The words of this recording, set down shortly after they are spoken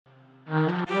Hi,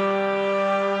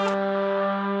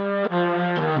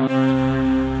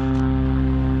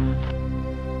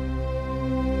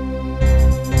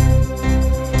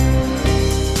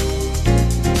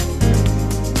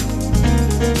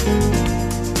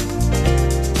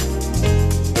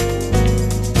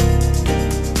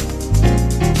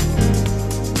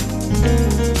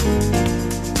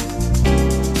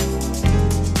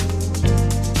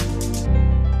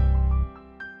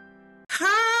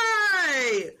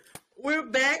 we're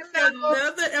back for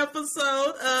another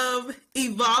episode of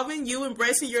Evolving You,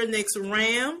 Embracing Your Next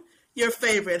Ram. Your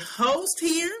favorite host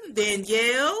here,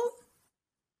 Danielle.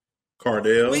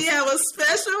 Cardell. We have a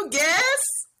special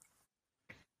guest.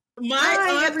 Our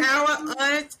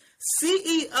aunt,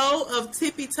 CEO of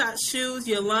Tippy Tot Shoes,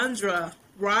 Yolandra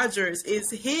Rogers, is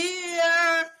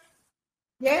here.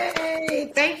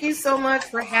 Yay! Thank you so much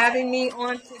for having me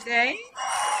on today.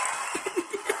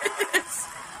 Yes.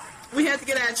 We had to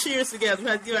get our cheers together.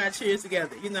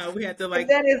 You know, we had to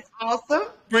That is awesome.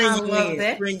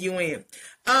 Bring you in.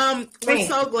 We're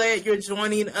so glad you're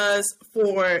joining us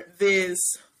for this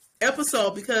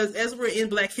episode because as we're in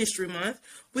Black History Month,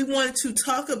 we wanted to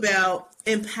talk about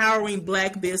empowering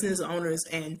Black business owners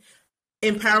and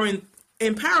empowering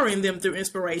them through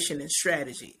inspiration and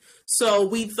strategy. So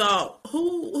we thought,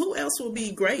 who else will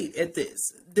be great at this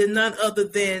than none other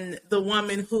than the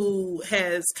woman who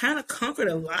has kind of conquered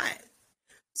a lot.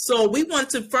 So we want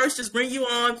to first just bring you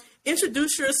on,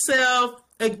 introduce yourself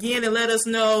again, and let us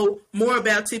know more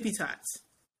about Tippy Tots.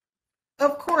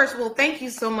 Of course. Well, thank you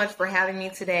so much for having me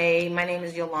today. My name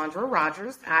is Yolandra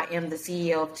Rogers. I am the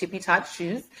CEO of Tippy Tot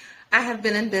Shoes. I have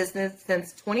been in business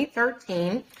since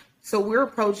 2013, so we're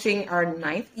approaching our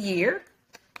 9th year,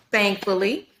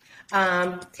 thankfully.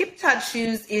 Tippy Tot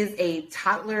Shoes is a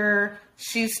toddler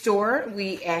shoe store.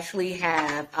 We actually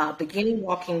have beginning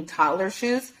walking toddler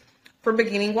shoes for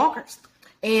beginning walkers.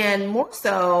 And more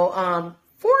so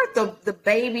for the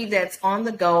baby that's on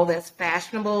the go, that's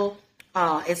fashionable,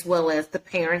 as well as the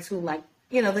parents who like,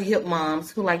 the hip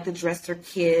moms who like to dress their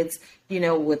kids,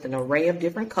 with an array of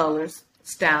different colors,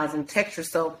 styles, and textures.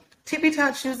 So Tippy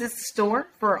Tot Shoes is the store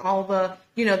for all the,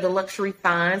 the luxury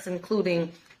finds,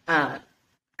 including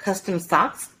custom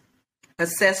socks,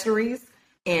 accessories,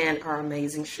 and our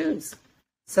amazing shoes.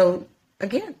 So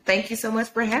again, thank you so much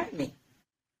for having me.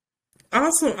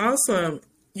 Awesome.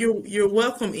 You're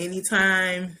welcome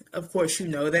anytime. Of course, you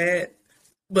know that,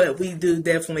 but we do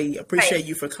definitely appreciate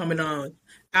you for coming on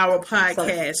our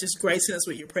podcast, just gracing us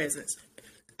with your presence.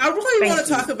 I really want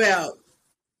to talk about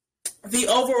the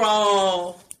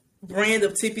overall brand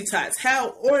of Tippy Tots.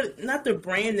 Or not the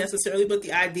brand necessarily, but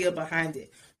the idea behind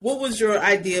it. What was your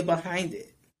idea behind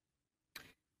it?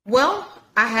 Well,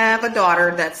 I have a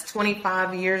daughter that's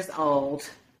 25 years old,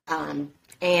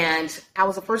 and I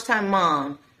was a first-time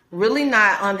mom, really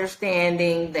not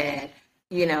understanding that,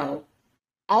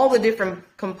 all the different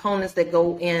components that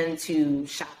go into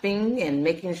shopping and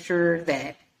making sure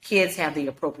that kids have the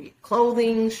appropriate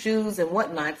clothing, shoes, and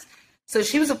whatnot. So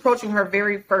she was approaching her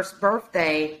very first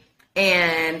birthday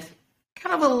and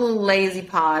kind of a little lazy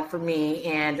pod for me.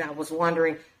 And I was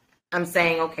wondering, I'm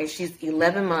saying, okay, she's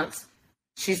 11 months.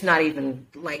 She's not even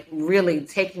really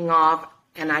taking off.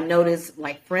 And I noticed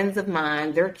friends of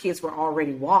mine, their kids were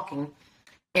already walking.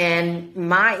 And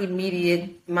my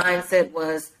immediate mindset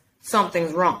was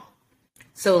something's wrong.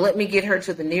 So let me get her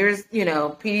to the nearest,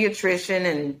 pediatrician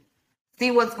and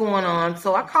see what's going on.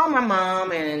 So I called my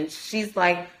mom and she's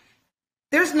like,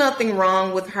 there's nothing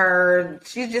wrong with her.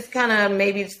 She's just kind of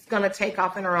maybe just going to take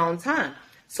off in her own time.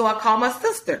 So I called my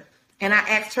sister and I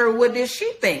asked her, what does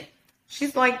she think?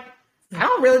 She's like, I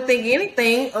don't really think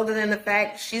anything other than the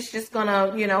fact she's just going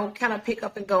to, kind of pick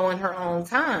up and go in her own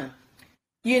time.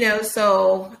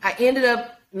 So I ended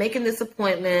up making this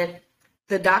appointment.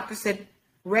 The doctor said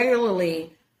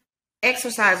regularly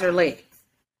exercise her legs,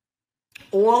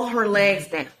 oil her legs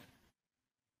down,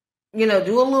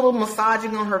 do a little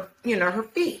massaging on her, her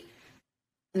feet.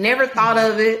 Never thought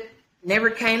of it. Never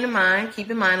came to mind. Keep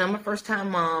in mind, I'm a first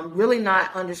time mom, really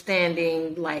not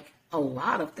understanding a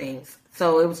lot of things.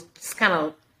 So it was just kind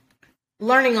of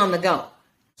learning on the go.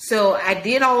 So I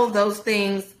did all of those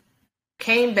things,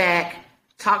 came back,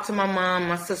 talked to my mom,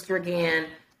 my sister again.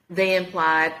 They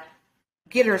implied,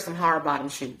 get her some hard bottom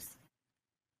shoes.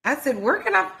 I said, where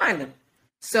can I find them?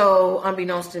 So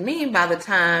unbeknownst to me, by the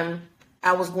time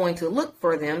I was going to look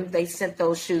for them, they sent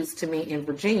those shoes to me in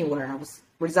Virginia, where I was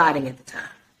residing at the time.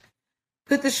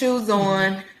 Put the shoes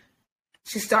on.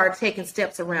 She started taking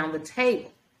steps around the table.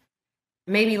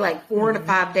 Maybe 4 to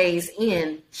 5 days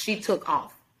in, she took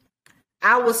off.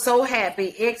 I was so happy,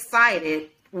 excited.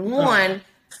 One,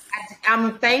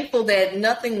 I'm thankful that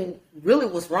nothing really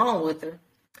was wrong with her,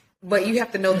 but you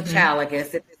have to know the child, I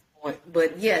guess, at this point.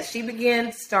 But yeah, she began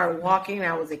to start walking.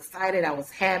 I was excited. I was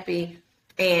happy.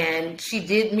 And she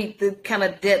did meet the kind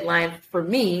of deadline for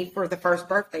me for the first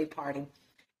birthday party.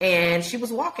 And she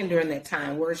was walking during that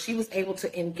time where she was able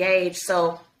to engage.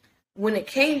 So when it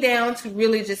came down to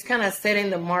really just kind of setting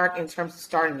the mark in terms of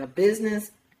starting a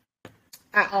business,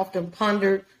 I often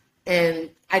pondered, and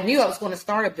I knew I was going to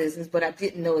start a business, but I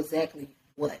didn't know exactly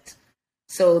what.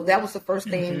 So that was the first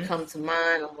thing that come to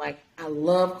mind. I'm like, I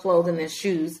love clothing and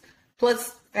shoes.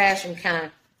 Plus, fashion kind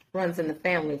of runs in the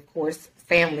family, of course,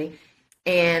 family.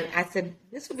 And I said,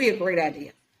 this would be a great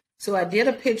idea. So I did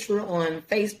a picture on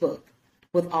Facebook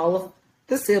with all of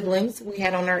the siblings. We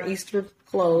had on our Easter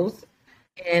clothes,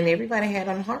 and everybody had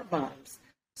on heart bottoms.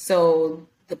 So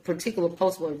the particular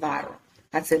post went viral.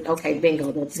 I said, okay,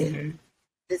 bingo, that's it.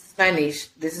 This is my niche.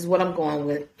 This is what I'm going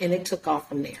with. And it took off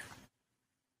from there.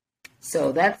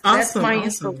 So that's my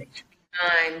inspiration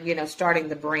behind, starting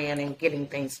the brand and getting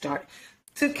things started.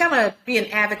 To kind of be an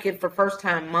advocate for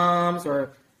first-time moms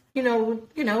or,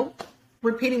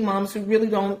 repeating moms who really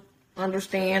don't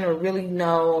understand or really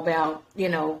know about,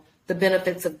 the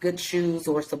benefits of good shoes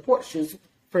or support shoes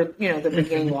for, the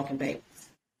beginning walking babies.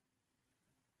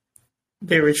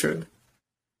 Very true.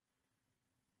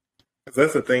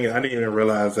 That's the thing. I didn't even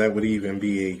realize that would even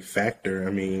be a factor.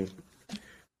 I mean,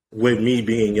 with me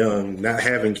being young, not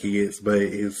having kids, but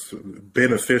it's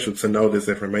beneficial to know this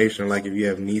information. Like if you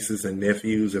have nieces and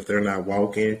nephews, if they're not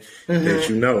walking,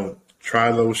 that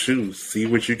try those shoes, see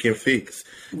what you can fix.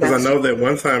 Because I know that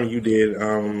one time you did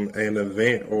an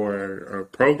event or a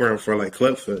program for like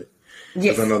Clubfoot.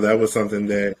 Because I know that was something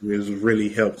that really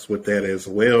helps with that as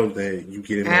well, that you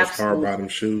get in those hard bottom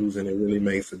shoes and it really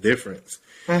makes a difference.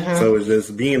 So it's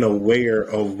just being aware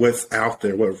of what's out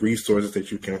there, what resources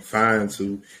that you can find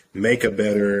to make a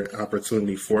better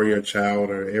opportunity for your child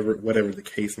or whatever the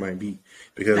case might be.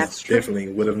 Because definitely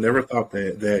would have never thought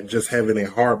that just having a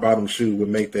hard bottom shoe would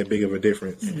make that big of a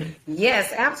difference.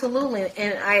 Yes, absolutely.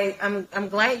 And I'm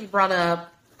glad you brought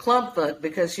up Clubfoot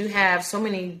because you have so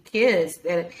many kids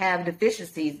that have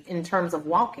deficiencies in terms of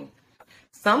walking.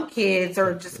 Some kids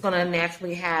are just going to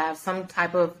naturally have some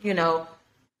type of,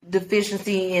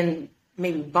 deficiency in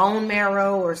maybe bone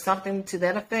marrow or something to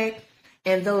that effect.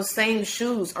 And those same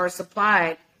shoes are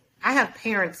supplied. I have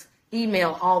parents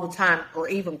email all the time or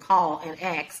even call and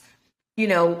ask,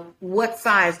 what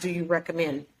size do you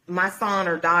recommend? My son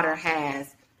or daughter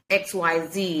has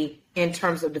XYZ in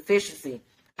terms of deficiency.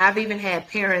 I've even had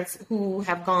parents who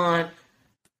have gone,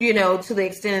 to the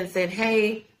extent and said,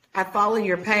 hey, I follow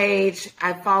your page.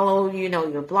 I follow,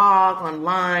 your blog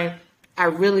online. I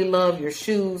really love your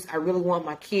shoes. I really want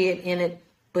my kid in it.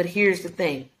 But here's the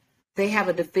thing. They have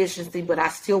a deficiency, but I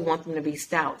still want them to be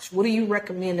stylish. What do you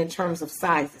recommend in terms of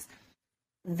sizes?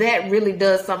 That really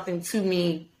does something to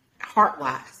me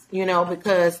heart-wise,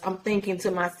 because I'm thinking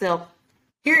to myself,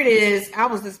 here it is. I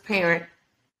was this parent.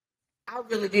 I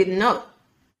really didn't know.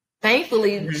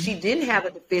 Thankfully, she didn't have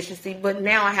a deficiency, but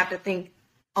now I have to think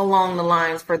along the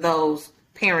lines for those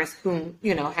parents who,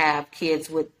 have kids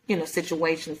with,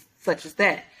 situations such as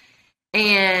that.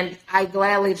 And I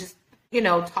gladly just,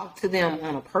 talk to them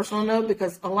on a personal note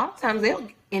because a lot of times they'll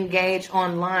engage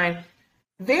online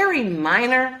very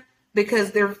minor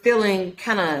because they're feeling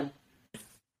kind of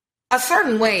a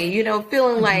certain way,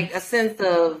 feeling like a sense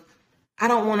of, I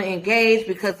don't want to engage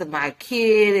because of my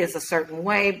kid is a certain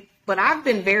way. But I've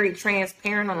been very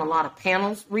transparent on a lot of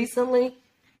panels recently,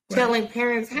 telling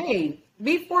parents, hey,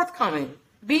 be forthcoming,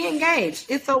 be engaged.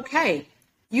 It's okay.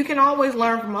 You can always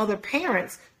learn from other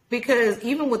parents because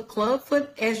even with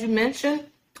Clubfoot, as you mentioned,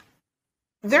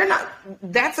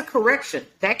 that's a correction.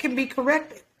 That can be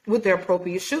corrected with their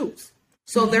appropriate shoes.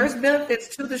 So there's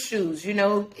benefits to the shoes.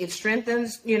 It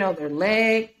strengthens, their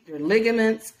leg, their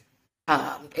ligaments.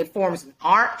 It forms an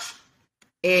arch.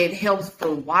 It helps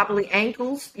for wobbly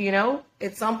ankles,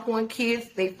 At some point, kids,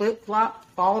 they flip-flop,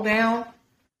 fall down.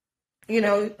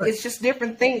 It's just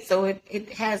different things. So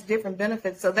it has different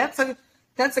benefits. So that's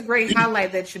a great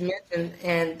highlight that you mentioned,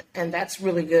 and that's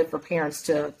really good for parents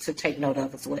to take note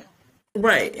of as well.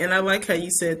 Right. And I like how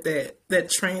you said that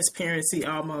transparency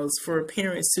almost for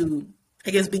parents to,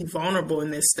 I guess, be vulnerable in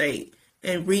this state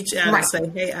and reach out and say,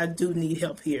 hey, I do need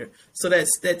help here. So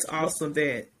that's awesome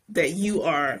that you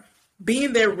are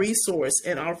being their resource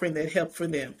and offering that help for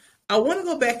them. I want to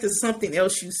go back to something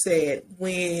else you said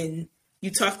when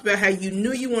you talked about how you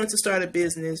knew you wanted to start a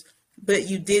business, but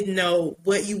you didn't know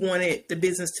what you wanted the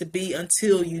business to be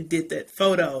until you did that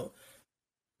photo.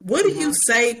 What do you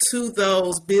say to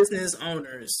those business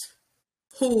owners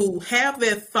who have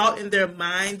that thought in their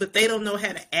mind, but they don't know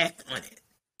how to act on it.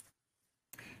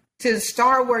 To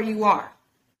start where you are.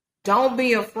 Don't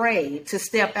be afraid to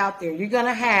step out there. You're going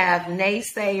to have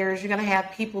naysayers. You're going to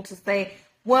have people to say,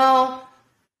 well,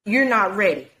 you're not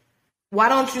ready. Why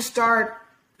don't you start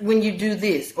when you do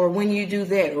this or when you do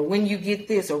that or when you get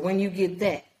this or when you get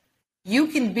that? You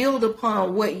can build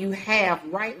upon what you have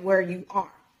right where you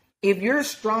are. If you're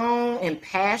strong and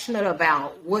passionate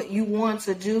about what you want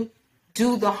to do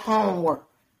the homework,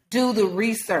 do the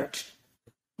research.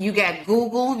 You got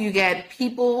Google, you got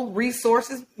people,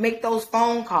 resources, make those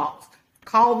phone calls,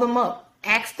 call them up,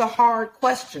 ask the hard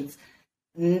questions.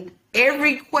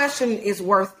 Every question is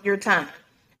worth your time.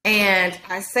 And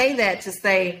I say that to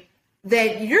say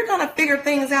that you're going to figure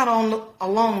things out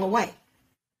along the way.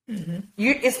 Mm-hmm.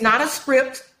 It's not a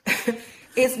script.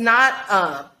 It's not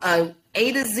a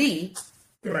to Z.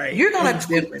 Right. You're going to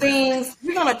tweak things.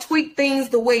 You're going to tweak things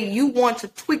the way you want to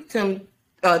tweak them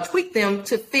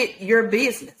to fit your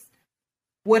business,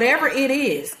 whatever it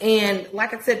is. And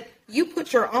like I said, you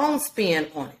put your own spin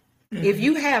on it. Mm-hmm. If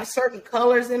you have certain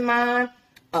colors in mind,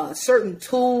 certain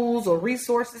tools or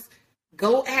resources,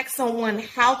 go ask someone,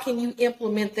 how can you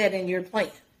implement that in your plan?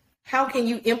 How can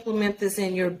you implement this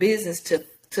in your business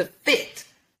to fit?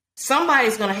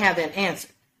 Somebody's going to have that answer.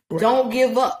 Right. Don't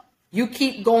give up. You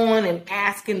keep going and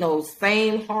asking those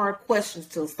same hard questions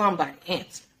till somebody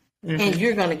answers. Mm-hmm. And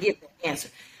you're going to get the answer.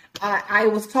 I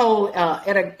was told at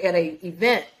a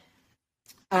event,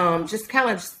 just kind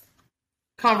of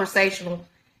conversational,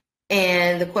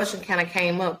 and the question kind of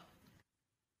came up,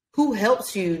 who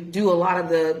helps you do a lot of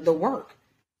the work?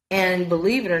 And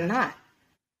believe it or not,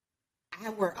 I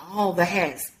wear all the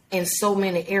hats in so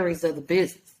many areas of the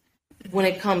business. When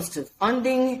it comes to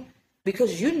funding,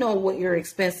 because you know what your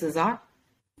expenses are.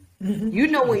 Mm-hmm. You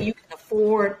know what you can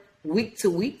afford week to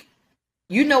week.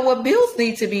 You know what bills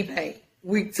need to be paid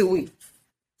week to week.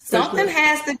 Something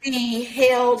has to be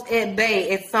held at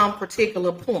bay at some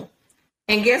particular point.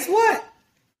 And guess what?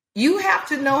 You have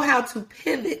to know how to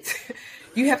pivot.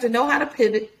 You have to know how to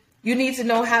pivot. You need to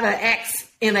know how to act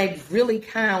in a really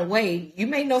kind way. You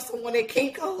may know someone at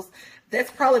Kinko's. That's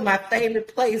probably my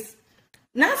favorite place.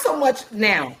 Not so much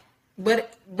now,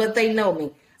 but they know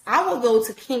me. I will go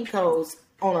to Kinko's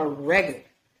on a regular.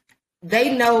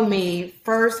 They know me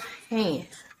firsthand.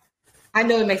 I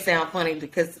know it may sound funny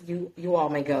because you all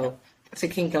may go to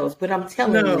Kinko's, but I'm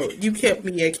telling you. No, you kept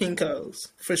me at Kinko's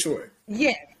for sure.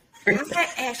 Yeah. I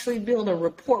actually build a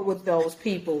rapport with those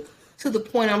people to the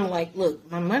point I'm like,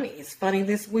 look, my money is funny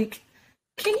this week.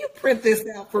 Can you print this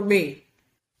out for me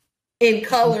in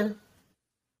color?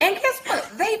 And guess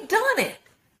what? They've done it.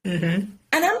 Mm-hmm.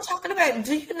 And I'm talking about,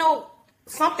 do you know,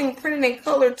 something printed in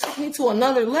color took me to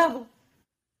another level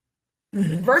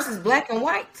versus black and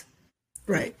white.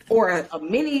 Right. Or a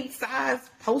mini size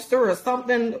poster or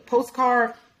something,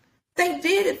 postcard. They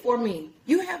did it for me.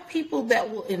 You have people that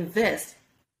will invest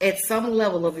at some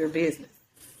level of your business.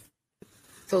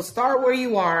 So start where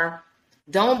you are.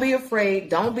 Don't be afraid.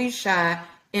 Don't be shy.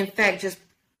 In fact, just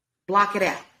block it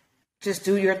out. Just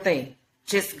do your thing.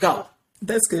 Just go.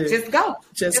 That's good. Just go.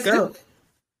 Just go.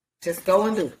 Just go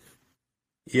and do it.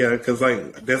 Yeah, because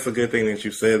that's a good thing that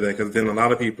you said that, because then a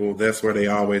lot of people, that's where they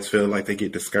always feel like they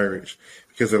get discouraged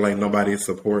because they're like, nobody is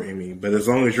supporting me. But as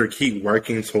long as you keep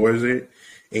working towards it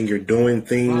and you're doing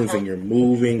things and you're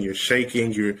moving, you're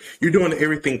shaking, you're doing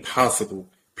everything possible,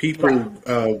 people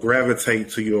gravitate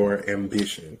to your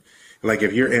ambition. Like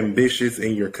if you're ambitious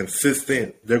and you're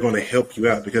consistent, they're going to help you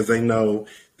out because they know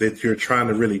that you're trying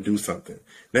to really do something.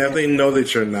 Now, if they know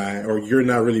that you're not, or you're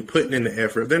not really putting in the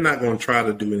effort, they're not going to try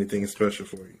to do anything special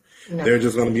for you. No. They're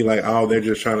just going to be like, oh, they're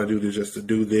just trying to do this just to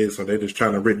do this, or they're just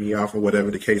trying to rip me off, or whatever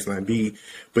the case might be.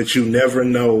 But you never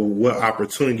know what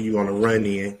opportunity you're going to run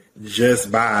in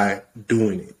just by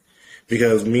doing it.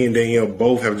 Because me and Danielle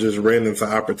both have just ran into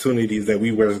opportunities that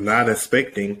we were not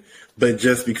expecting, but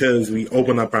just because we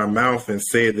opened up our mouth and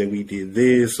said that we did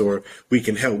this or we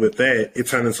can help with that, it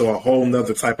turned into a whole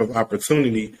nother type of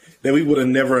opportunity that we would have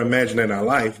never imagined in our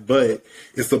life. But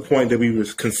it's the point that we were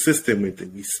consistent with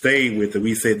it. We stayed with it.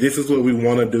 We said, this is what we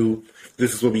want to do.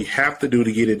 This is what we have to do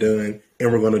to get it done.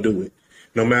 And we're going to do it.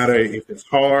 No matter if it's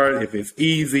hard, if it's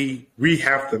easy, we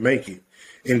have to make it.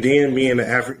 And then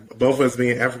both of us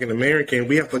being African American,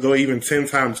 we have to go even 10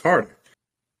 times harder.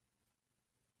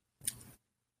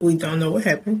 We don't know what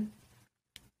happened.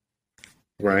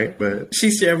 Right, but she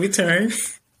shall return.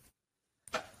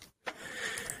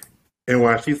 And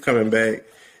while she's coming back,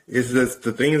 it's just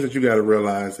the things that you got to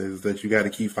realize is that you got to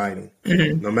keep fighting.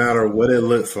 Mm-hmm. No matter what it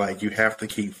looks like, you have to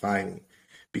keep fighting.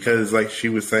 because like she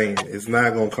was saying, it's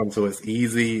not going to come to us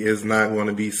easy. It's not going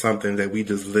to be something that we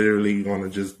just literally want to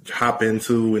just hop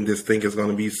into and just think it's going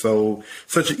to be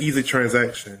such an easy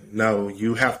transaction. No,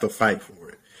 you have to fight for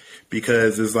it,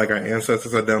 because it's like our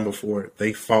ancestors have done before.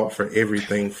 They fought for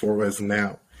everything for us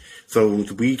now. So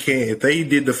we can't, if they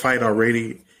did the fight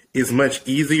already, it's much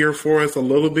easier for us a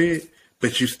little bit,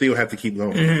 but you still have to keep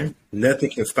going. Mm-hmm.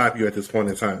 Nothing can stop you at this point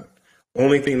in time.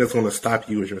 Only thing that's going to stop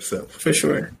you is yourself. For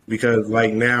sure. Because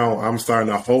like now I'm starting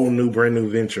a whole brand new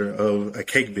venture of a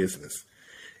cake business.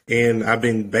 And I've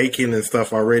been baking and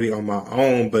stuff already on my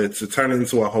own, but to turn it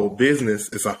into a whole business,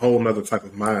 it's a whole nother type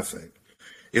of mindset.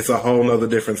 It's a whole nother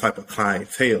different type of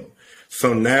clientele.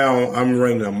 So now I'm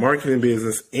running a marketing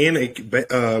business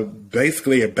and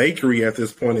basically a bakery at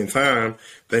this point in time,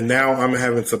 that now I'm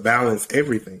having to balance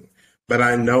everything. But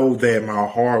I know that my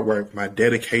hard work, my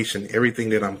dedication, everything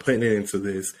that I'm putting into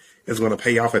this is going to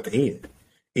pay off at the end.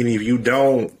 And if you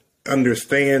don't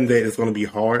understand that it's going to be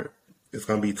hard, it's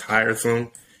going to be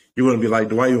tiresome, you're going to be like,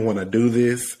 do I even want to do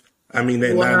this? I mean,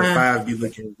 that 9 to 5 be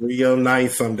looking real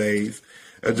nice some days.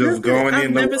 Just going in.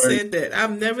 I've never said that.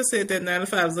 I've never said that 9 to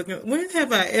 5 is looking. When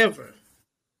have I ever?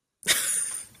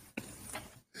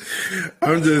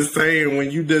 I'm just saying, when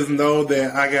you just know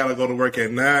that I gotta go to work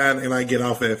at 9 and I get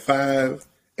off at 5,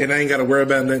 and I ain't gotta worry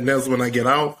about nothing else when I get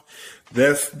off,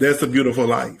 that's a beautiful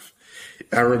life.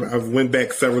 I went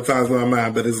back several times in my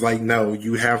mind, but it's like, no,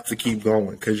 you have to keep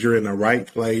going, because you're in the right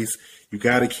place. You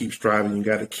got to keep striving. You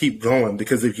got to keep going,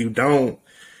 because if you don't,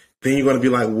 then you're going to be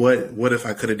like, what if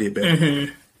I could have did better?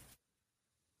 Mm-hmm.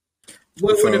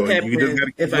 What would have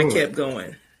happened if I kept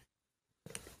going?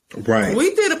 Right.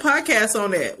 We did a podcast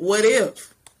on that. What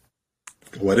if?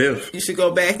 What if? You should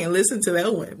go back and listen to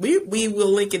that one. We will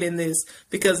link it in this,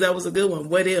 because that was a good one.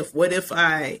 What if? What if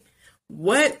I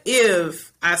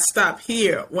stopped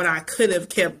here when I could have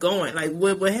kept going? Like,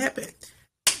 what happened?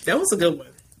 That was a good one.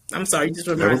 I'm sorry, you just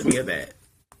reminded me of that.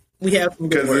 We have,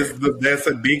 because that's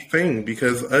a big thing,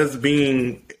 because us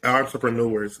being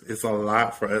entrepreneurs, it's a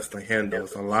lot for us to handle.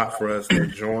 It's a lot for us to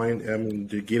join,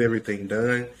 to get everything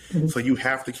done. Mm-hmm. So you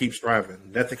have to keep striving.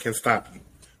 Nothing can stop you.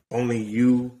 Only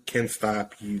you can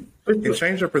stop you. And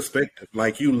change your perspective.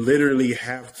 Like, you literally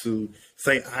have to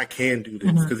say, I can do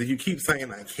this. Because if you keep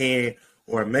saying I can,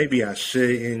 or maybe I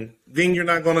shouldn't, then you're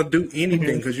not going to do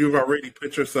anything, because you've already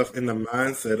put yourself in the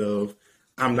mindset of,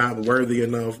 I'm not worthy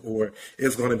enough, or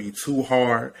it's going to be too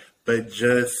hard. But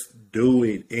just do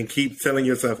it, and keep telling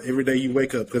yourself every day you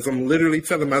wake up, because I'm literally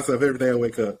telling myself every day I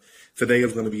wake up, today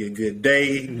is going to be a good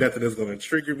day. Nothing is going to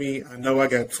trigger me. I know I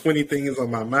got 20 things on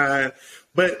my mind,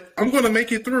 but I'm going to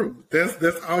make it through.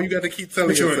 That's all you got to keep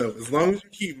telling yourself. As long as you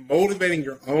keep motivating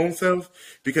your own self,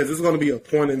 because it's going to be a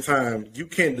point in time you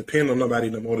can't depend on nobody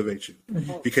to motivate you,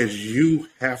 because you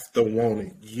have to want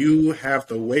it. You have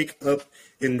to wake up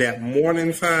in that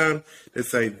morning time to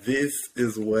say, this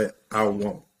is what I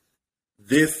want.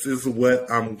 This is what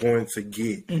I'm going to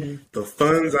get. Mm-hmm. The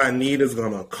funds I need is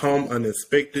going to come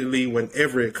unexpectedly.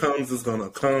 Whenever it comes, it's going to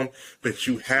come. But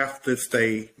you have to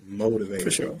stay motivated.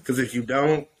 For sure. Because if you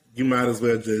don't, you might as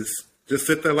well just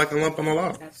sit there like a lump on a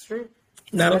log. That's true.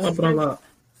 Not a lump on a log.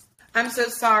 I'm so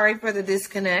sorry for the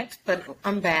disconnect, but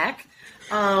I'm back.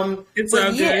 It's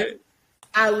all good.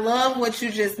 I love what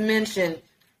you just mentioned.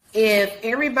 If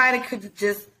everybody could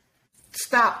just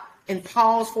stop and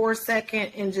pause for a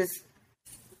second and just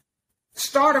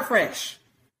start afresh.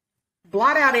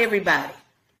 Blot out everybody.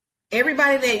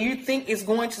 Everybody that you think is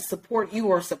going to support you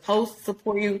or supposed to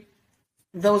support you,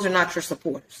 those are not your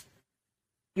supporters.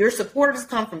 Your supporters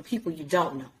come from people you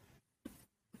don't know.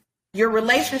 Your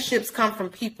relationships come from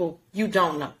people you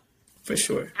don't know. For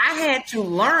sure. I had to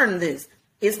learn this.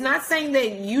 It's not saying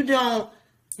that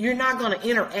you're not going to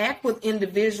interact with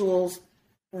individuals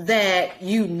that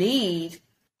you need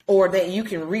or that you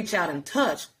can reach out and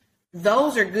touch.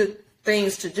 Those are good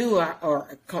things to do,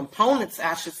 or components,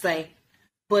 I should say.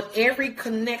 But every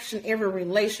connection, every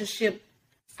relationship,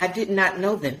 I did not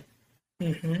know them.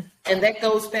 Mm-hmm. And that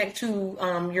goes back to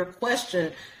your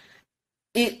question.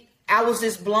 I was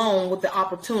just blown with the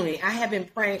opportunity. I have been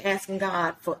praying, asking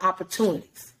God for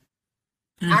opportunities.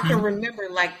 Mm-hmm. I can remember,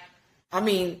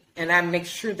 and I make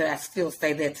sure that I still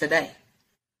say that today.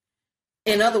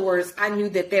 In other words, I knew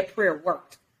that prayer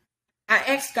worked. I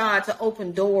asked God to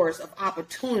open doors of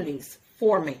opportunities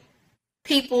for me.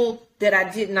 People that I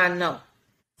did not know.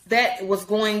 That was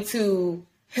going to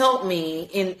help me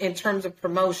in terms of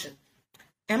promotion.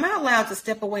 Am I allowed to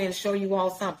step away and show you all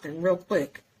something real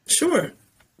quick? Sure.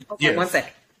 Okay, yes. 1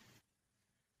 second.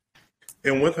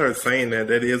 And with her saying that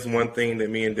is one thing that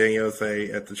me and Danielle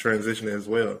say at the transition as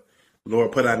well.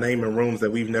 Lord, put our name in rooms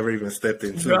that we've never even stepped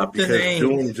into. Drop the because name.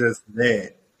 doing just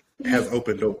that has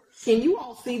opened doors. Can you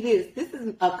all see this? This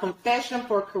is a confession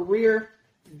for career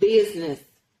business.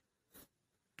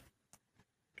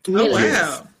 Oh,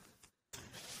 wow.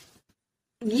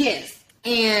 Yes.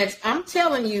 And I'm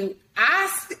telling you,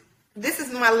 this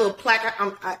is my little placard.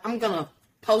 I'm going to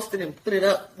post it and put it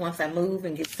up once I move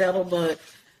and get settled. But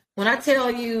when I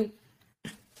tell you,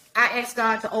 I asked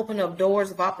God to open up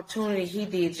doors of opportunity, he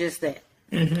did just that.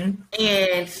 Mm-hmm.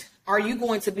 And are you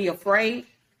going to be afraid?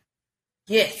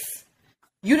 Yes.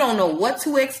 You don't know what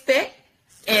to expect.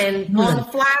 And on the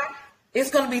fly,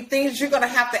 it's going to be things you're going to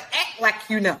have to act like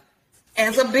you know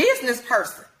as a business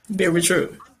person. Very true.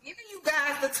 I'm giving you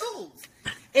guys the tools.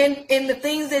 And the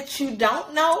things that you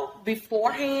don't know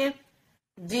beforehand,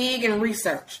 dig and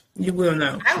research. You will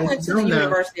know. I went to the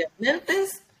University of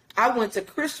Memphis. I went to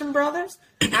Christian Brothers.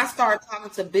 I started talking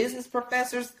to business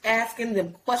professors, asking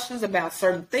them questions about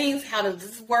certain things. How does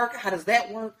this work? How does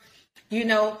that work? You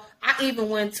know, I even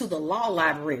went to the law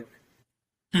library.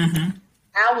 Mm-hmm.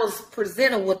 I was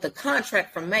presented with the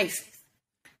contract from Macy's.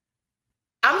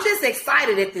 I'm just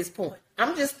excited at this point.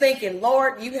 I'm just thinking,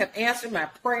 Lord, you have answered my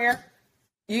prayer.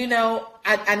 You know,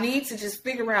 I need to just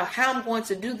figure out how I'm going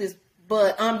to do this.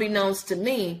 But unbeknownst to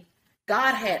me,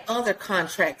 God had other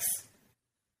contracts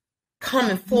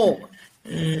coming forward.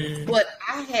 Mm. But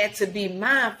I had to be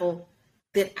mindful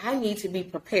that I need to be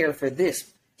prepared for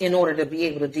this in order to be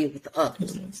able to deal with the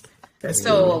others.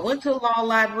 So I went to the law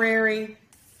library,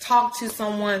 talked to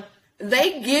someone.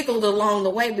 They giggled along the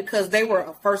way because they were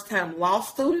a first-time law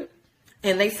student.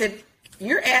 And they said,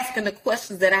 you're asking the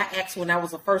questions that I asked when I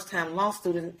was a first-time law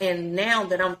student. And now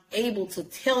that I'm able to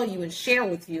tell you and share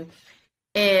with you,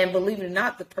 and believe it or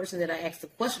not, the person that I asked the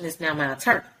question is now my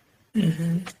attorney.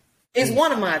 Mm-hmm. It's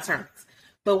one of my attorneys.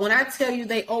 But when I tell you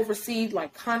they oversee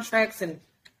like contracts, and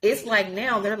it's like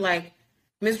now they're like,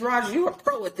 Ms. Rogers, you're a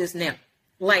pro at this now.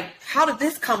 Like, how did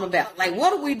this come about? Like,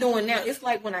 what are we doing now? It's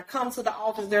like when I come to the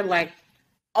office, they're like,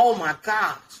 oh my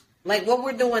gosh, like what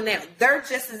we're doing now. They're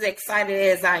just as excited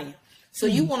as I am. So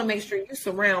you want to make sure you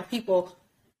surround people,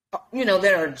 you know,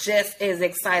 that are just as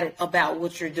excited about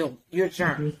what you're doing, your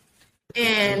journey. Mm-hmm.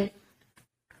 And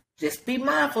just be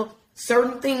mindful,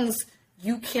 certain things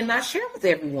you cannot share with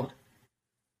everyone.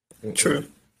 True.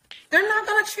 They're not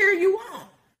going to cheer you on.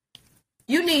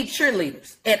 You need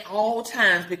cheerleaders at all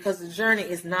times because the journey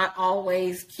is not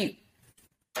always cute.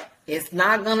 It's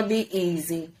not going to be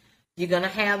easy. You're going to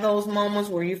have those moments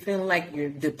where you feel like you're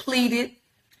depleted.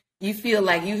 You feel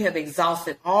like you have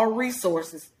exhausted all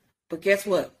resources. But guess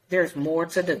what? There's more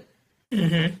to do.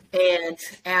 Mm-hmm. And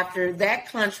after that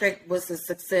contract was a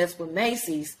success with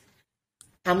Macy's,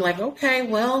 I'm like, okay,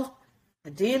 well, I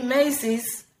did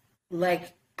Macy's.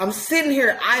 Like, I'm sitting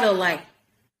here idle, like,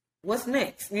 what's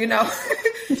next? You know,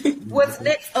 what's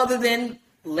next other than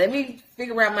let me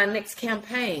figure out my next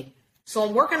campaign. So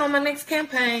I'm working on my next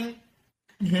campaign.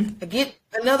 Mm-hmm. I get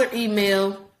another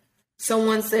email.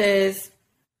 Someone says,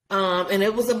 and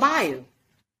it was a buyer.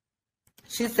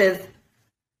 She says,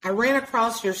 I ran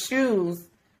across your shoes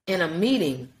in a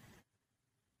meeting.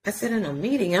 I said, in a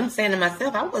meeting? I'm saying to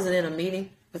myself, I wasn't in a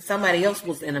meeting, but somebody else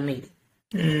was in a meeting.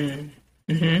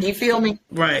 Mm-hmm. You feel me?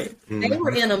 Right. Mm-hmm. They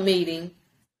were in a meeting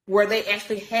where they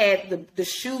actually had the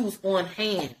shoes on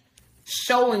hand,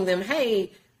 showing them,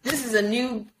 hey, this is a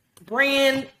new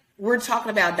brand. We're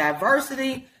talking about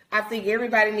diversity. I think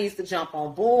everybody needs to jump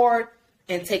on board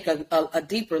and take a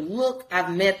deeper look.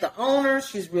 I've met the owner.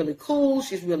 She's really cool.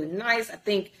 She's really nice. I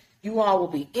think you all will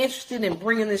be interested in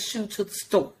bringing this shoe to the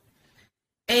store.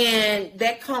 And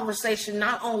that conversation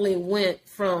not only went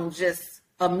from just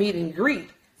a meet and greet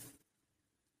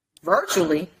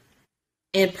virtually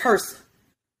in person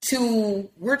to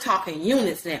we're talking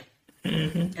units now.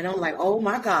 Mm-hmm. And I'm like, oh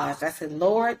my gosh. I said,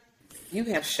 Lord, you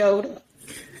have showed up.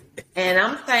 And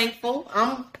I'm thankful.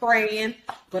 I'm praying.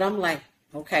 But I'm like,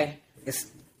 okay,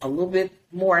 it's a little bit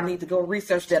more. I need to go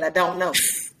research that I don't know.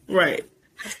 Right.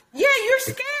 Yeah, you're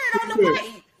scared on the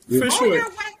way. For sure. On your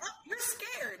way up, you're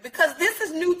scared because this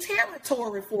is new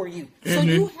territory for you. So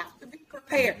you have to be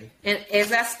prepared. And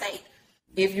as I state,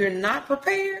 if you're not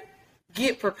prepared,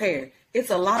 get prepared. It's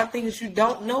a lot of things you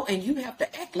don't know, and you have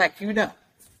to act like you know.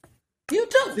 You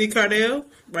do. See, Cardell?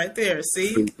 Right there.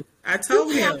 See? I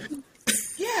told him.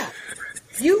 Yeah.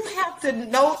 You have to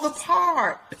know the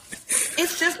part.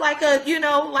 It's just like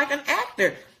like an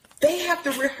actor. They have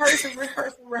to rehearse and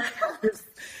rehearse and rehearse.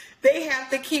 They have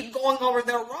to keep going over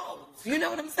their roles. You know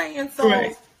what I'm saying? So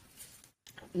right.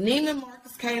 Neiman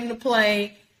Marcus came to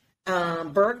play.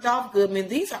 Bergdorf Goodman.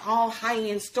 These are all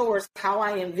high-end stores. How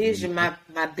I envision my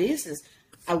business.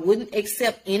 I wouldn't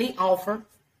accept any offer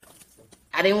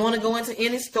I didn't want to go into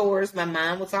any stores. My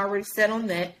mind was already set on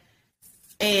that.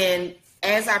 And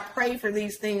as I prayed for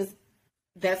these things,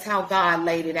 that's how God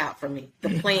laid it out for me.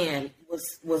 The plan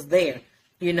was there.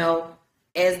 You know,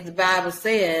 as the Bible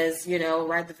says, you know,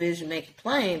 write the vision, make it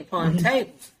plain upon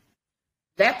tables.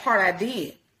 That part I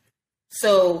did.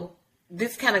 So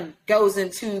this kind of goes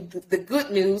into the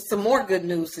good news, some more good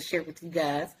news to share with you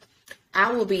guys.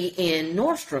 I will be in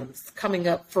Nordstrom's coming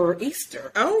up for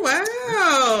Easter. Oh,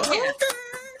 wow. Yes.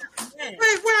 Okay.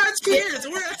 Wait, where are kids?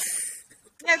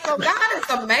 Yeah, so God is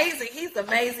amazing. He's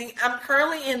amazing. I'm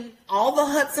currently in all the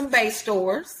Hudson Bay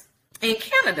stores in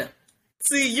Canada.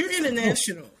 See, you're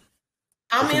international.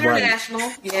 I'm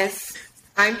international, yes.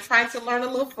 I'm trying to learn a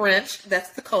little French. That's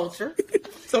the culture.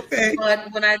 It's okay.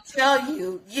 But when I tell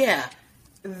you, yeah,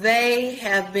 they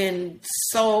have been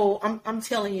so, I'm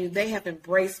telling you, they have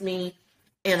embraced me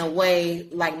in a way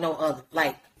like no other.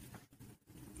 Like,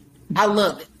 I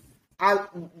love it.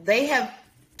 They have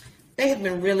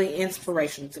been really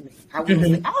inspirational to me. I will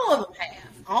say all of them have.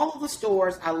 All of the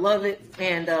stores, I love it.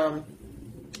 And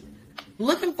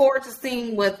looking forward to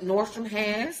seeing what Nordstrom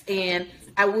has. And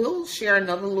I will share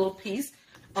another little piece.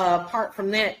 Apart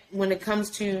from that, when it comes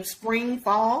to spring,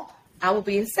 fall, I will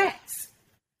be in Saks.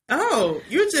 Oh,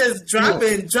 you're just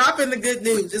dropping the good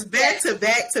news. Just back to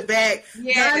back to back.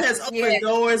 Yes, God has opened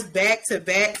doors back to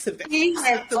back to back. He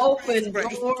has opened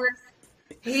doors.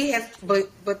 He has, but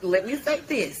let me say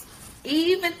this.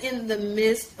 Even in the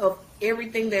midst of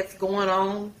everything that's going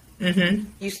on,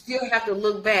 you still have to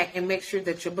look back and make sure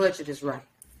that your budget is right.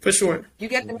 For sure. You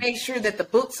got to make sure that the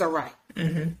books are right.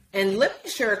 And let me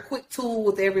share a quick tool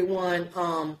with everyone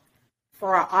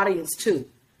for our audience too.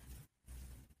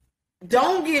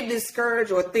 Don't get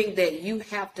discouraged or think that you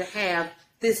have to have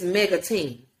this mega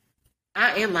team.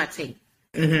 I am my team.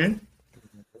 I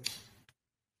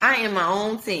am my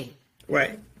own team.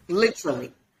 Right.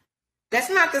 Literally.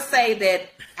 That's not to say that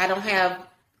I don't have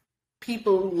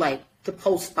people like the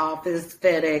post office,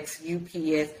 FedEx,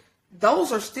 UPS.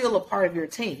 Those are still a part of your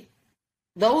team.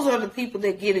 Those are the people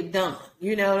that get it done.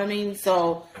 You know what I mean?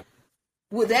 So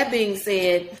with that being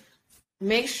said,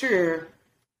 make sure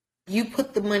you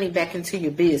put the money back into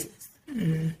your business.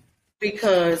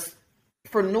 Because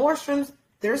for Nordstrom's,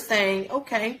 they're saying,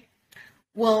 okay,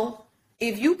 well,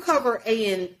 if you cover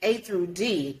A through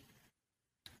D,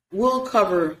 we'll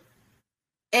cover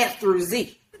F through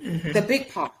Z, the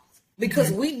big parts,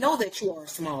 because we know that you are a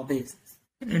small business.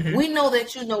 We know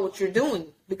that you know what you're doing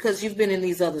because you've been in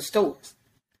these other stores.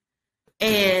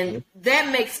 And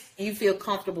that makes you feel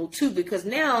comfortable too, because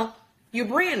now your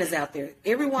brand is out there.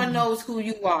 Everyone knows who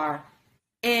you are.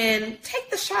 And take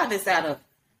the shyness out of it.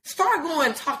 Start going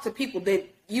and talk to people that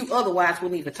you otherwise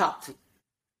wouldn't even talk to,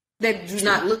 that do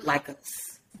not look like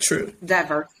us. True.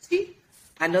 Diversity.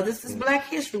 I know this is Black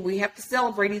History. We have to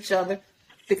celebrate each other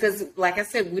because, like I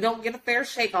said, we don't get a fair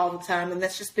shake all the time, and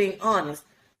that's just being honest.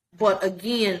 But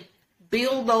again,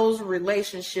 build those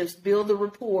relationships, build the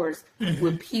rapport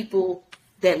with people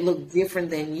that look different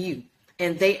than you,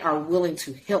 and they are willing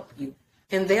to help you,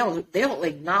 and they'll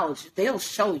acknowledge it. They'll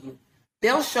show you.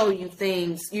 They'll show you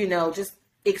things, you know, just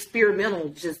experimental,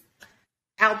 just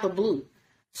out the blue.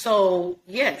 So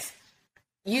yes,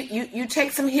 you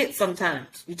take some hits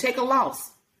sometimes. You take a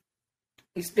loss.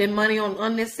 You spend money on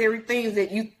unnecessary things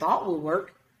that you thought would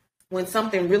work when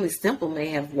something really simple may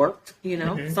have worked, you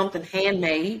know, something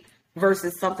handmade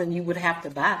versus something you would have to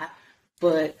buy.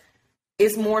 But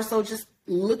it's more so just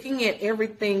looking at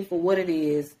everything for what it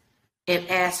is and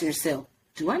ask yourself,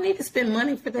 do I need to spend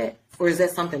money for that? Or is that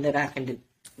something that I can do?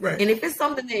 Right. And if it's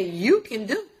something that you can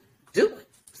do it.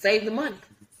 Save the money.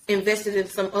 Invest it in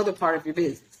some other part of your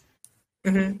business.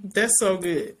 That's so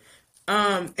good.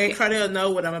 And Cardell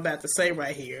know what I'm about to say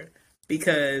right here,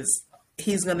 because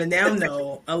he's going to now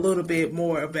know a little bit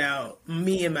more about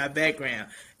me and my background.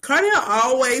 Cardell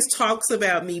always talks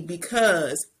about me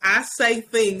because I say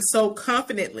things so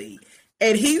confidently.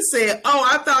 And he said, oh,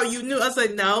 I thought you knew. I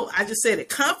said, no, I just said it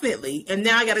confidently. And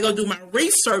now I got to go do my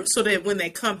research so that when they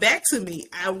come back to me,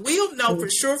 I will know for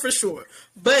sure.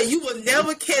 But you will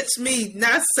never catch me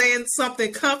not saying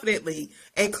something confidently.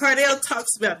 And Cardell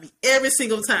talks about me every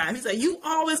single time. He's like, you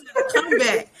always got to come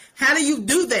back. How do you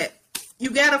do that?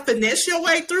 You got to finesse your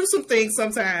way through some things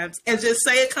sometimes and just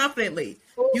say it confidently.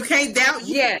 You can't doubt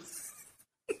you.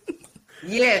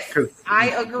 Yes, I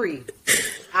agree.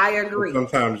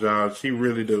 Sometimes, y'all, she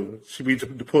really do. She be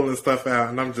pulling stuff out,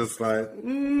 and I'm just like,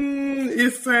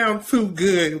 it sounds too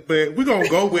good, but we're going to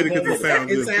go with it because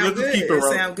it sounds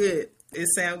good. It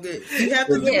sounds good. You have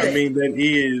to do I mean, that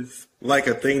is like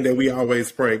a thing that we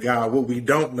always pray, God, what we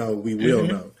don't know, we will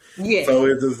know. Yes. So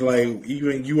it's just like,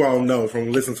 even you all know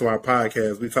from listening to our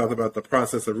podcast, we talked about the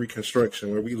process of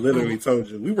reconstruction, where we literally told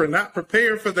you we were not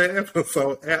prepared for that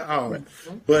episode at all.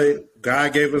 But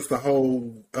God gave us the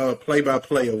whole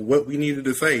play-by-play of what we needed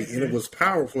to say, and it was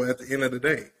powerful at the end of the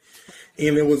day.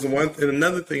 And it was and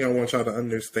another thing I want y'all to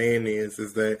understand is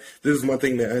that this is one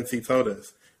thing that Auntie told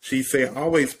us. She said,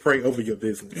 always pray over your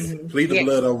business. Plead the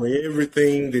blood over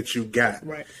everything that you got.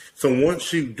 Right. So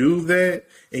once you do that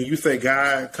and you say,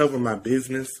 God, cover my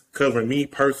business, cover me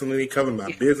personally, cover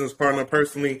my business partner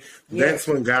personally, that's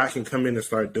when God can come in and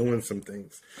start doing some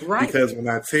things. Right. Because when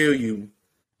I tell you,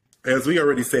 as we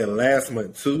already said last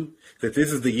month too, that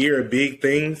this is the year of big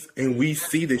things, and we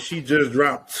see that she just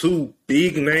dropped 2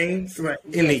 big names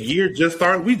in the year just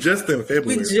started. We just in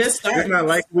February. We just started. It's not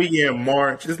like we in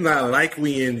March. It's not like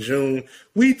we in June.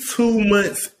 We 2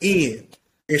 months in,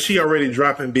 and she already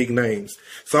dropping big names.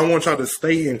 So I want y'all to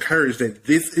stay encouraged that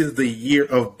this is the year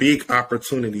of big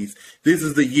opportunities. This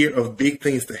is the year of big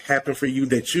things to happen for you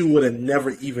that you would have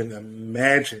never even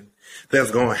imagined that's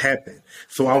going to happen.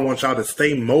 So I want y'all to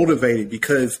stay motivated,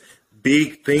 because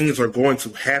big things are going to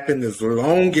happen as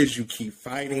long as you keep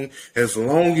fighting, as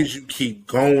long as you keep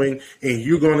going, and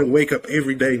you're going to wake up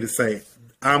every day to say,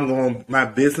 my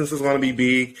business is going to be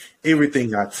big.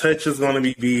 Everything I touch is going to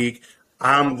be big.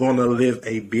 I'm going to live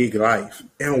a big life,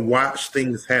 and watch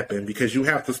things happen, because you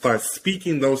have to start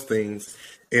speaking those things.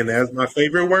 And as my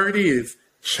favorite word is,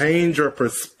 change your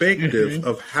perspective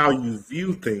of how you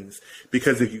view things.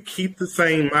 Because if you keep the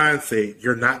same mindset,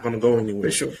 you're not going to go anywhere.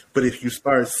 For sure. But if you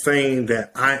start saying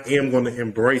that I am going to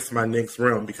embrace my next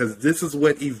realm, because this is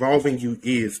what evolving you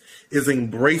is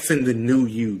embracing the new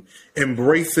you,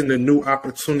 embracing the new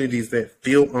opportunities that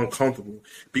feel uncomfortable.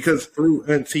 Because through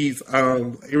Auntie's,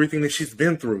 everything that she's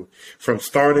been through, from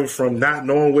starting from not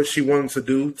knowing what she wanted to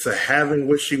do to having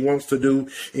what she wants to do,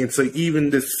 and to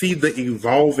even to see the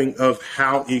evolving of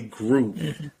how it grew.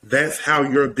 That's how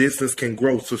your business can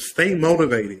grow. So stay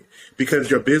motivated, because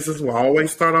your business will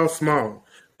always start out small,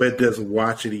 but just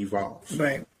watch it evolve.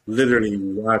 Right. Literally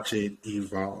watch it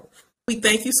evolve. We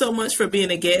thank you so much for being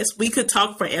a guest. We could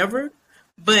talk forever,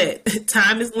 but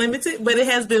time is limited, but it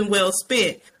has been well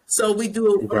spent. So we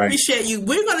do appreciate you.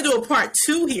 We're going to do a part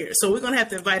 2 here. So we're going to have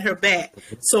to invite her back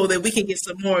so that we can get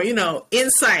some more,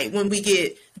 insight when we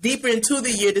get deeper into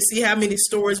the year, to see how many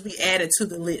stores we added to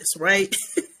the list, right?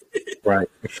 Right.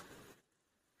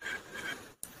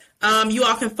 You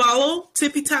all can follow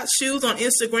Tippy Tot Shoes on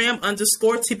Instagram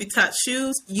 _Tippy Tot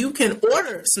Shoes. You can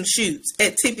order some shoes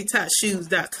at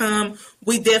tippytotshoes.com.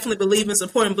 We definitely believe in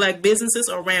supporting Black businesses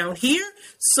around here.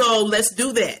 So let's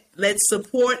do that. Let's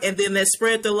support, and then let's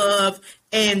spread the love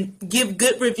and give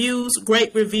good reviews,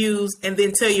 great reviews, and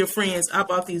then tell your friends, I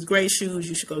bought these great shoes.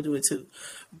 You should go do it too.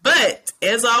 But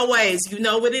as always, you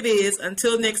know what it is.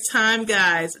 Until next time,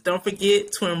 guys, don't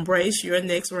forget to embrace your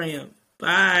next realm.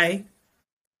 Bye.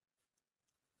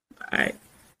 All right.